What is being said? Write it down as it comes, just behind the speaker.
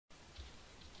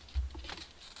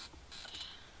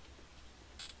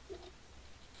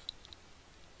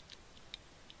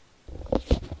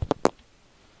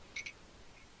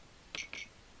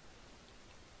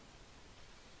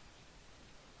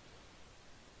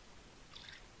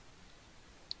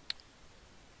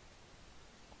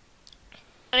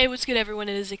Hey, what's good everyone,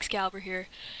 it is Excalibur here,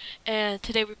 and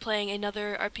today we're playing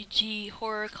another RPG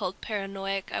horror called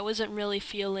Paranoiac. I wasn't really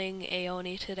feeling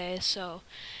Aoni today, so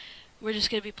we're just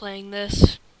gonna be playing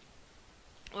this.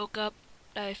 Woke up,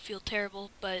 I feel terrible,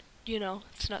 but you know,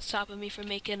 it's not stopping me from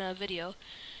making a video.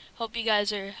 Hope you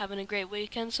guys are having a great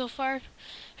weekend so far.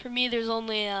 For me, there's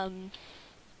only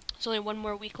one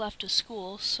more week left of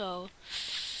school, so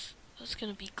that's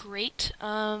gonna be great.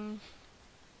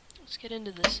 Let's get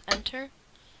into this. Enter.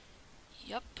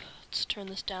 Yep, let's turn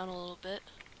this down a little bit.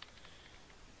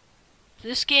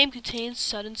 This game contains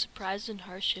sudden surprise and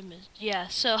harsh images. Yeah,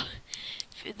 so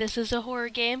this is a horror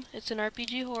game. It's an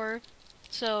RPG horror.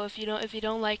 So if you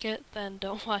don't like it, then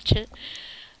don't watch it.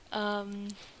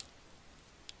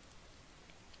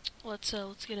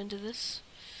 Let's get into this.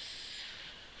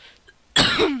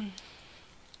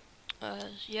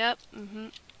 Yep.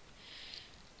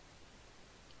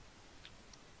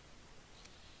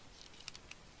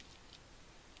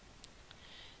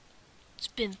 It's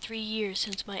been 3 years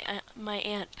since my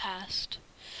aunt passed.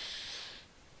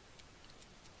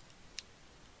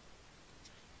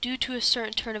 Due to a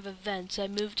certain turn of events, I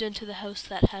moved into the house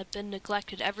that had been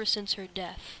neglected ever since her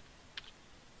death.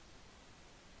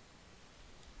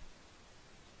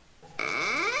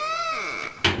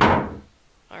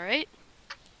 Alright.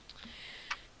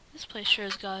 This place sure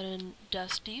has gotten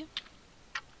dusty.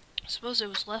 I suppose it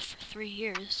was left for 3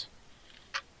 years.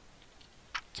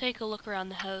 Take a look around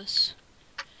the house.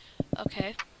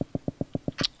 Okay.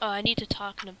 Oh, I need to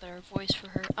talk in a better voice for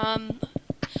her.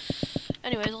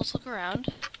 Anyways, let's look around.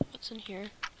 What's in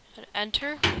here?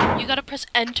 Enter? You gotta press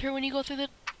enter when you go through the...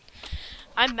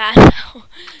 I'm mad now.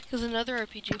 Because in other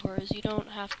RPG horrors, you don't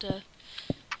have to...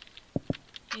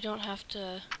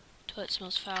 Toilet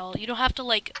smells foul. You don't have to,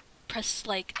 like, press,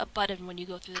 like, a button when you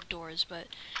go through the doors, but...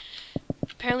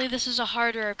 Apparently this is a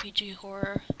harder RPG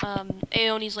horror.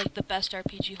 Aoni's like the best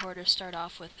RPG horror to start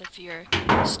off with if you're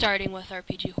starting with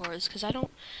RPG horrors, because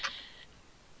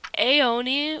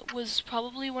Aoni was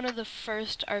probably one of the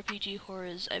first RPG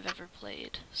horrors I've ever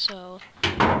played, so...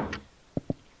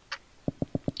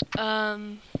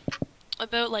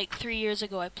 About like 3 years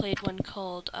ago I played one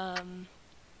called,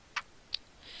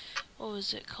 what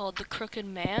was it called? The Crooked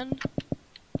Man?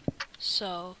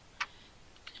 So,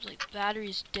 like,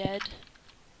 battery's dead.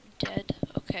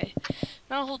 Okay.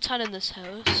 Not a whole ton in this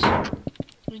house.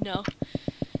 We know.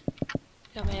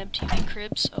 Got my MTV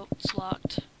cribs. Oh, it's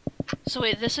locked. So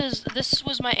wait, this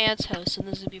was my aunt's house, and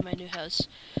this is gonna be my new house.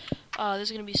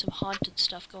 There's gonna be some haunted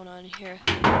stuff going on here.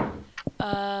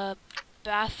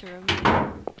 Bathroom.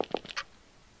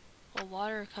 Well,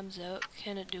 water comes out.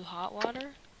 Can it do hot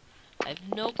water? I have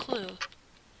no clue.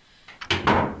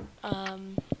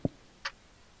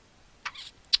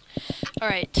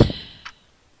 Alright.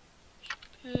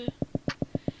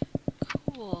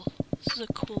 Cool. This is a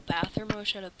cool bathroom. I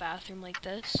wish I had a bathroom like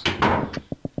this.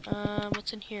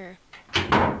 What's in here?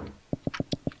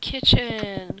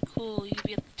 Kitchen! Cool, you can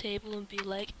be at the table and be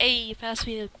like, hey, you passed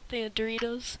me a thing of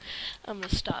Doritos? I'm gonna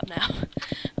stop now.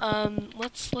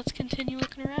 Let's continue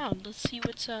looking around. Let's see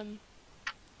what's,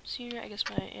 see, I guess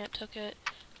my aunt took it.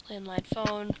 Landline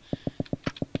phone.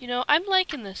 You know, I'm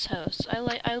liking this house.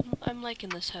 I'm liking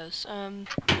this house.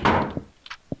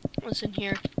 What's in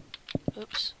here?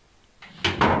 Oops.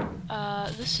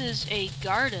 This is a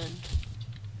garden.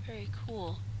 Very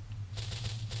cool.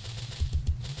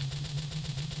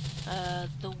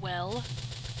 The well.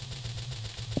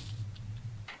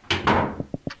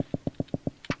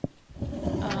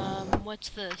 What's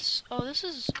this? Oh, this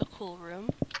is a cool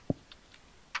room.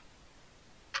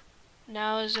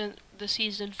 Now isn't the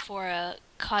season for a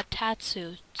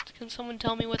katatsu. Can someone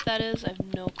tell me what that is? I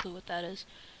have no clue what that is.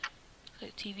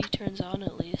 Like, TV turns on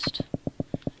at least.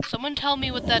 Someone tell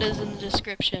me what that is in the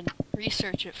description.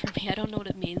 Research it for me. I don't know what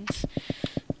it means.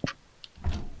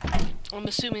 I'm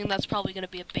assuming that's probably going to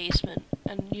be a basement.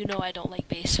 And you know I don't like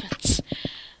basements.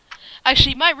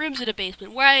 Actually, my room's in a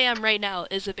basement. Where I am right now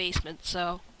is a basement,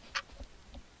 so...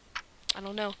 I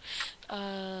don't know.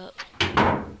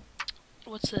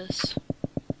 What's this?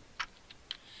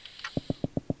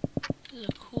 This is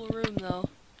a cool room, though.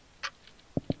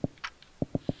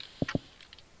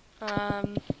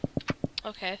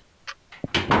 Okay.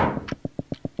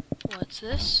 What's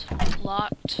this?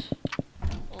 Locked.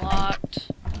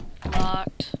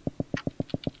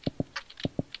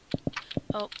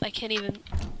 Oh, I can't even...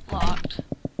 Locked.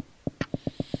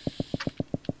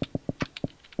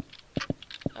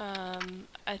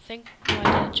 I think... No,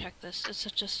 I didn't check this. It's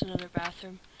just another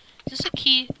bathroom. Is this a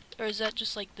key? Or is that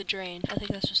just, like, the drain? I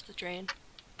think that's just the drain.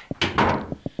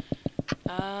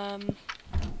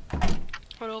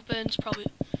 What opens? Probably...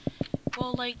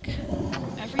 Well, like,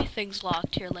 everything's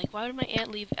locked here. Like, why would my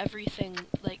aunt leave everything,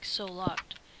 like, so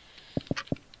locked?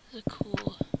 This is a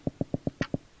cool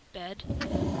bed.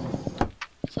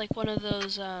 It's like one of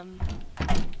those air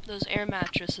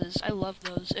mattresses. I love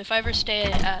those. If I ever stay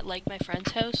at, like, my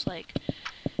friend's house, like,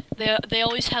 they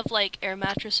always have, like, air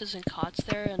mattresses and cots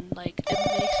there, and, like, it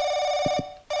makes...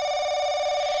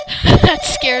 That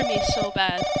scared me so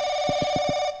bad.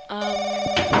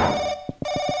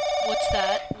 What's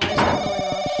that? Why is that going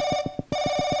off?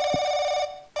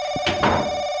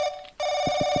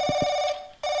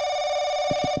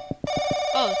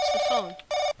 Oh, it's the phone.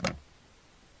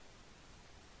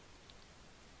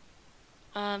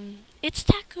 It's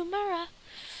Takumura.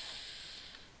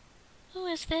 Who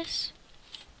is this?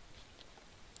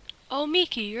 Oh,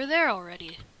 Miki, you're there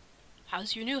already.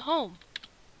 How's your new home?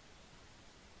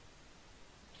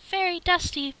 Very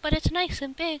dusty, but it's nice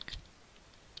and big.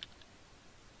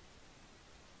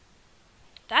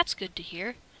 That's good to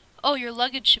hear. Oh, your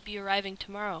luggage should be arriving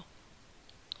tomorrow.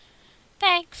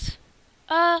 Thanks.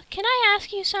 Can I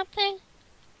ask you something?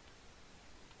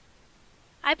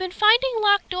 I've been finding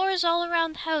locked doors all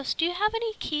around the house. Do you have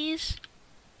any keys?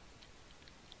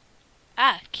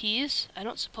 Ah, keys? I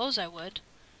don't suppose I would.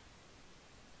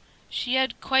 She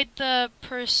had quite the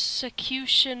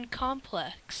persecution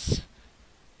complex.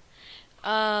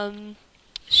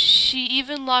 She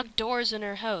even locked doors in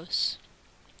her house.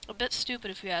 A bit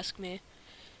stupid if you ask me.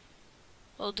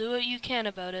 Well, do what you can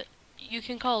about it. You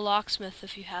can call a locksmith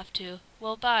if you have to.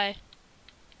 Well, bye.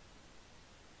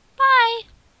 Bye!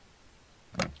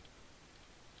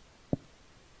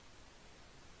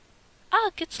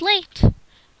 Ugh, it's late.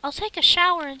 I'll take a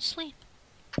shower and sleep.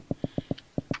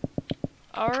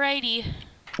 Alrighty.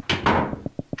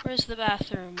 Where's the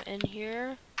bathroom? In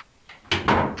here?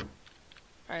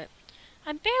 Alright.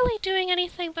 I'm barely doing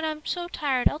anything, but I'm so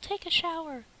tired. I'll take a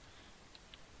shower.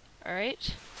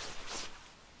 Alright.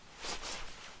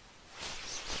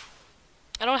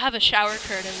 I don't have a shower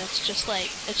curtain. It's just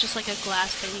like a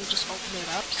glass thing. You just open it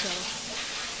up, so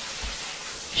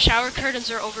shower curtains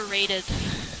are overrated.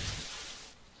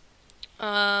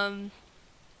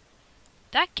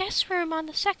 That guest room on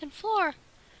the second floor.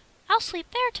 I'll sleep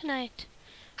there tonight.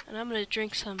 And I'm gonna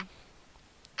drink some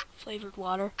flavored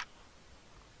water.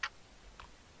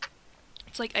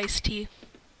 It's like iced tea,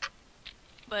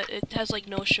 but it has like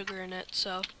no sugar in it,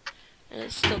 so and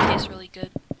it still tastes really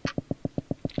good.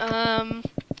 Alright,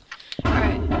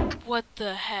 what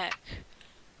the heck?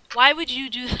 Why would you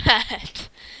do that?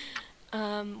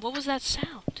 What was that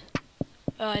sound?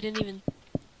 Oh, I didn't even...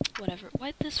 Whatever.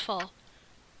 Why'd this fall?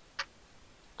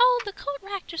 Oh, the coat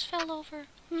rack just fell over.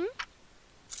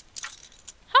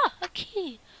 Huh, a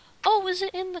key. Oh, was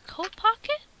it in the coat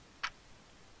pocket?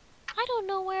 I don't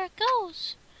know where it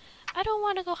goes. I don't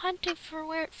want to go hunting for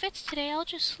where it fits today. I'll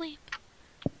just sleep.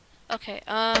 Okay,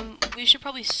 we should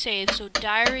probably save. So,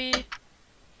 diary...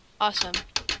 Awesome.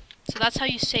 So that's how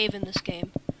you save in this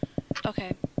game.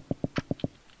 Okay.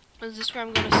 Is this where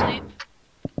I'm going to sleep?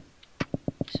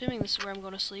 Assuming this is where I'm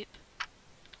going to sleep.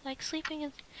 Like sleeping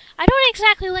in... I don't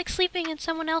exactly like sleeping in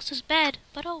someone else's bed,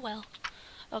 but oh well.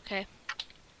 Okay.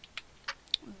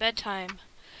 Bedtime.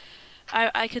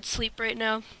 I could sleep right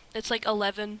now. It's like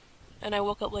 11, and I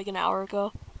woke up like an hour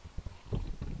ago.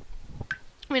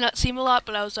 May not seem a lot,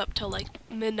 but I was up till like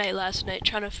midnight last night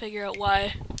trying to figure out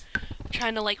why. I'm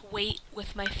trying to like wait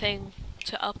with my thing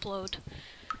to upload.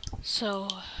 So,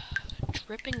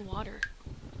 dripping water.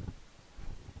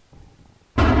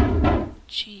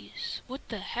 Jeez, what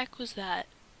the heck was that?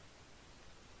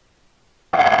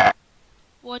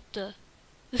 What the?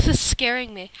 This is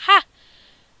scaring me. Ha!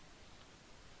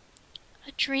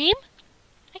 A dream?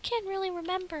 I can't really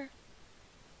remember.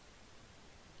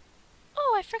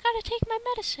 Oh, I forgot to take my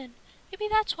medicine. Maybe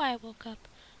that's why I woke up.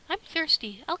 I'm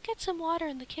thirsty. I'll get some water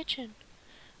in the kitchen.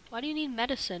 Why do you need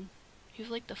medicine? You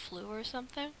have like the flu or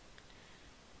something?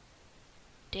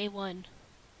 Day 1.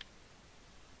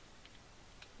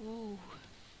 Ooh.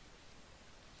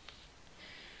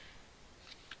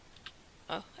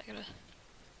 Oh, I gotta...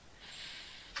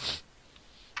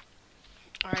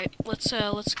 Alright, let's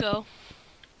go.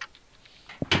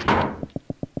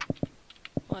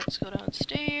 Let's go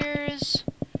downstairs.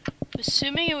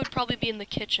 Assuming it would probably be in the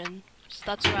kitchen, so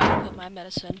that's where I would put my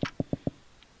medicine.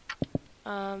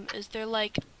 Is there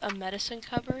like a medicine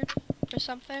cupboard or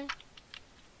something?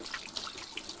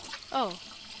 Oh,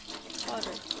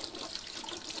 water.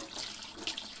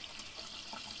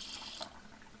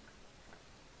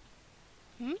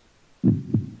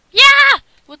 Yeah!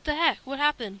 What the heck? What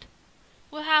happened?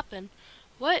 What happened?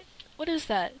 What is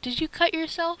that? Did you cut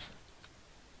yourself?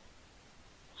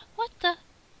 What the?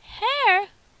 Hair?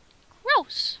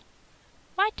 Gross!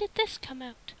 Why did this come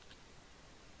out?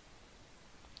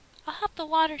 I'll have the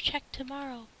water checked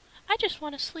tomorrow. I just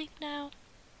want to sleep now.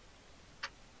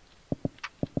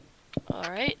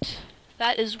 Alright.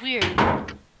 That is weird.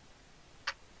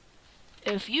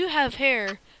 If you have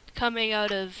hair coming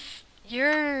out of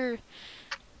your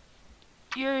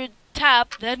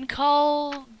tap, then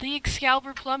call the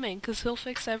Excalibur Plumbing, because he'll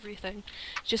fix everything.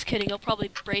 Just kidding, he'll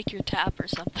probably break your tap or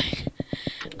something.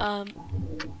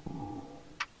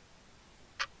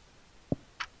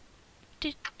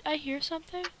 Did I hear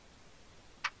something?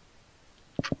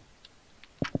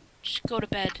 Just go to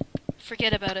bed.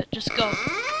 Forget about it. Just go.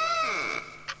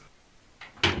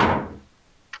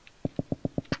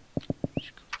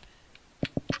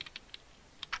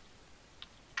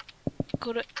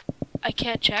 Go to... I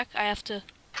can't check. I have to...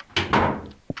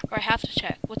 Or I have to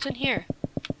check. What's in here?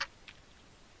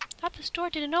 Thought this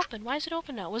door didn't open. Why is it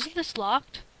open now? Wasn't this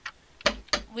locked?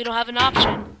 We don't have an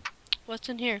option. What's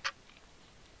in here?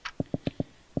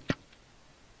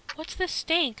 What's this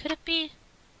stain? Could it be...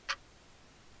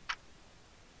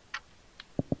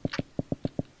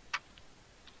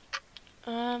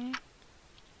 I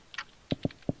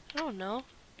don't know.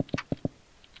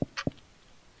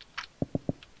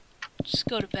 Just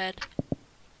go to bed.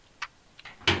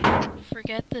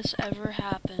 Forget this ever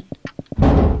happened.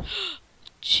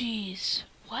 Jeez.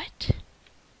 What?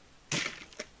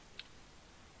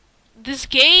 This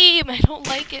game! I don't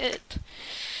like it.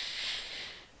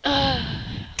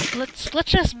 Let's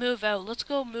just move out. Let's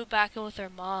go move back in with our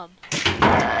mom.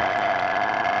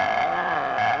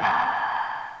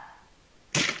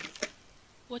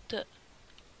 What the...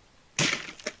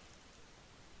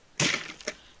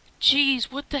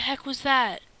 Jeez, what the heck was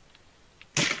that?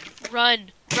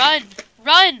 Run! Run!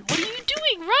 Run! What are you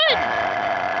doing? Run!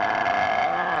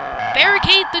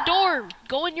 Barricade the door!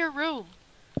 Go in your room.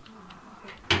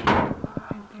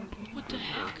 What the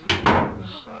heck?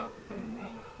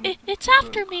 It's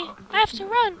after me! I have to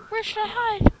run! Where should I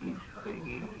hide?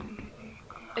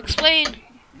 Explain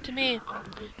to me.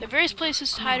 There are various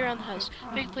places to hide around the house.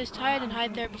 Pick a place to hide and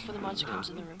hide there before the monster comes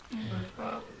in the room.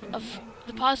 Of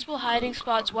the possible hiding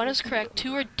spots, 1 is correct,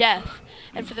 2 are death,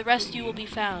 and for the rest you will be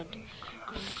found.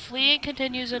 Fleeing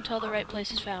continues until the right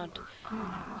place is found.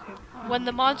 When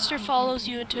the monster follows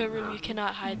you into a room, you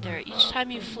cannot hide there. Each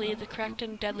time you flee, the correct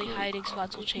and deadly hiding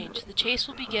spots will change. The chase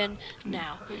will begin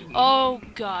now. Oh,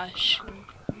 gosh.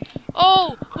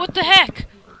 Oh, what the heck?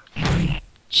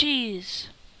 Jeez.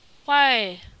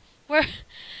 Why? Where?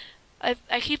 I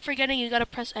keep forgetting you gotta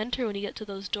press enter when you get to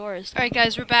those doors. Alright,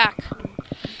 guys, we're back.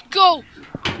 Go!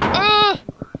 I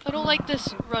don't like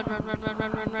this. Run, run, run, run,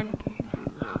 run, run, run.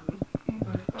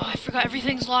 Oh, I forgot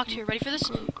everything's locked here. Ready for this?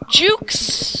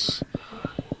 Jukes!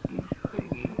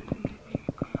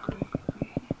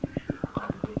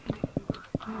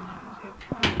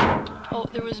 Oh,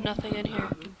 there was nothing in here.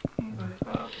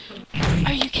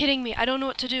 Are you kidding me? I don't know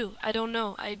what to do. I don't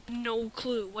know. I have no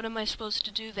clue. What am I supposed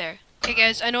to do there? Hey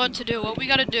guys, I know what to do. What we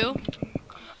gotta do...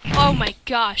 Oh my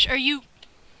gosh, are you...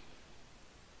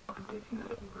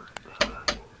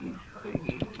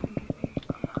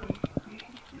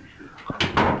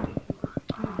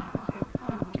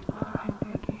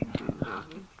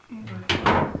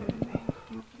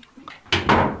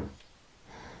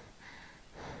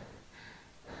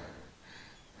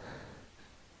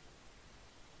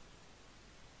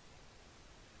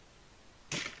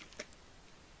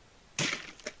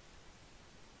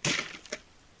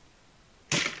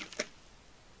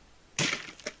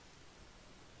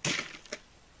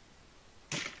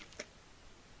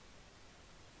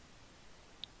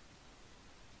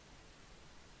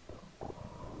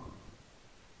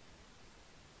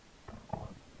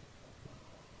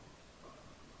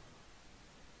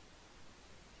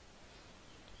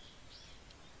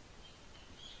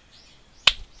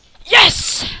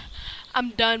 Yes!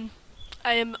 I'm done.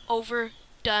 I am over.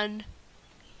 Done.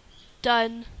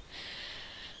 Done.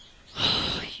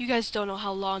 You guys don't know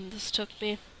how long this took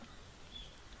me.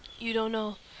 You don't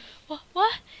know.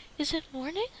 What? Is it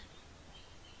morning?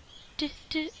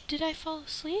 Did I fall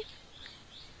asleep?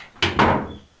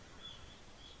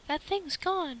 That thing's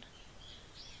gone.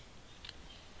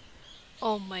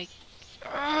 Oh my...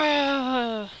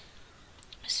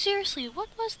 Seriously, what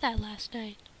was that last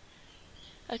night?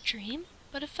 A dream?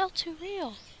 But it felt too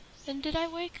real. And did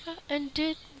wake up? And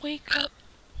did wake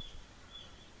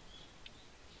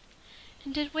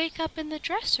up in the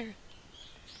dresser.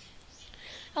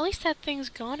 At least that thing's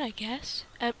gone, I guess.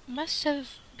 It must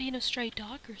have been a stray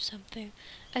dog or something.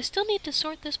 I still need to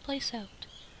sort this place out.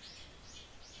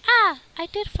 Ah! I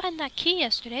did find that key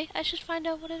yesterday. I should find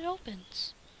out what it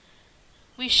opens.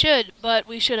 We should, but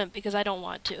we shouldn't because I don't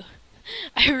want to.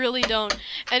 I really don't.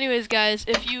 Anyways, guys,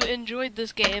 if you enjoyed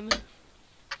this game,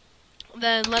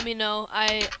 then let me know.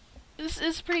 This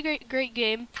is a pretty great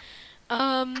game.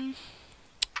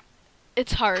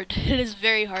 It's hard. It is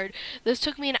very hard. This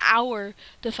took me an hour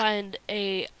to find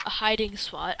a hiding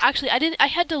spot. Actually, I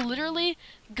had to literally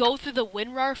go through the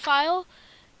WinRAR file,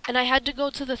 and I had to go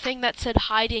to the thing that said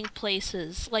hiding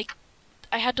places. Like,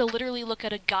 I had to literally look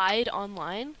at a guide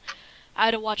online. I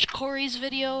had to watch Corey's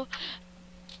video.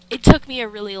 It took me a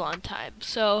really long time.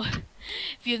 So,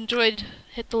 if you enjoyed,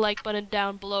 hit the like button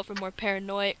down below for more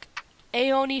Paranoiac.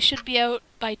 Aoni should be out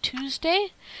by Tuesday.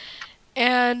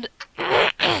 And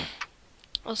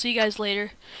I'll see you guys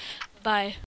later. Bye.